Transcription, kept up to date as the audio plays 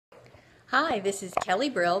Hi, this is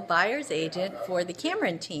Kellye Brill, buyer's agent for the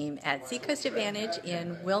Cameron team at Seacoast Advantage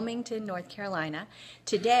in Wilmington, North Carolina.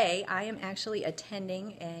 Today I am actually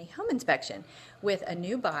attending a home inspection with a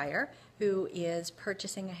new buyer who is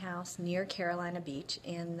purchasing a house near Carolina Beach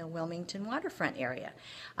in the Wilmington waterfront area.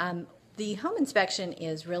 The home inspection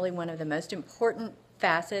is really one of the most important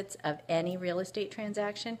facets of any real estate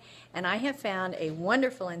transaction, and I have found a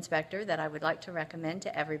wonderful inspector that I would like to recommend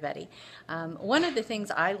to everybody. One of the things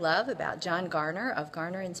I love about John Garner of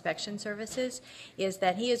Garner Inspection Services is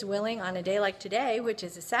that he is willing on a day like today, which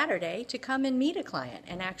is a Saturday, to come and meet a client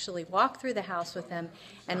and actually walk through the house with them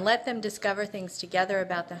and let them discover things together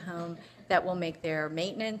about the home that will make their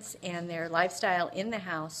maintenance and their lifestyle in the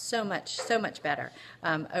house so much better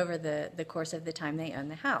over the course of the time they own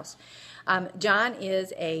the house. John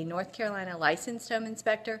is a North Carolina licensed home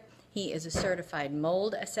inspector. He is a certified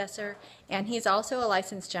mold assessor, and he's also a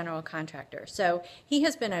licensed general contractor. So he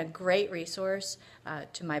has been a great resource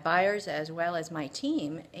to my buyers as well as my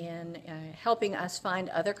team in helping us find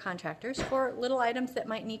other contractors for little items that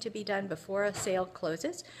might need to be done before a sale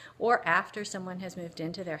closes or after someone has moved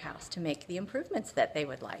into their house to make the improvements that they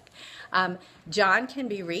would like. John can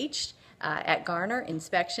be reached at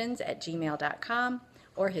GarnerInspections@gmail.com.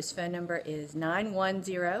 or his phone number is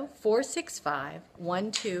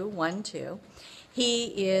 910-465-1212.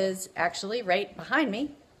 He is actually right behind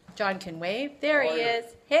me. John can wave. There he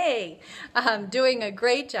is. Hey! Doing a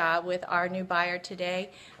great job with our new buyer today,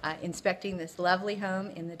 inspecting this lovely home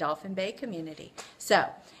in the Dolphin Bay community. So,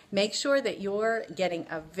 make sure that you're getting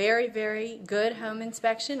a very good home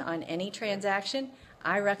inspection on any transaction.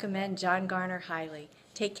 I recommend John Garner highly.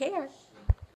 Take care.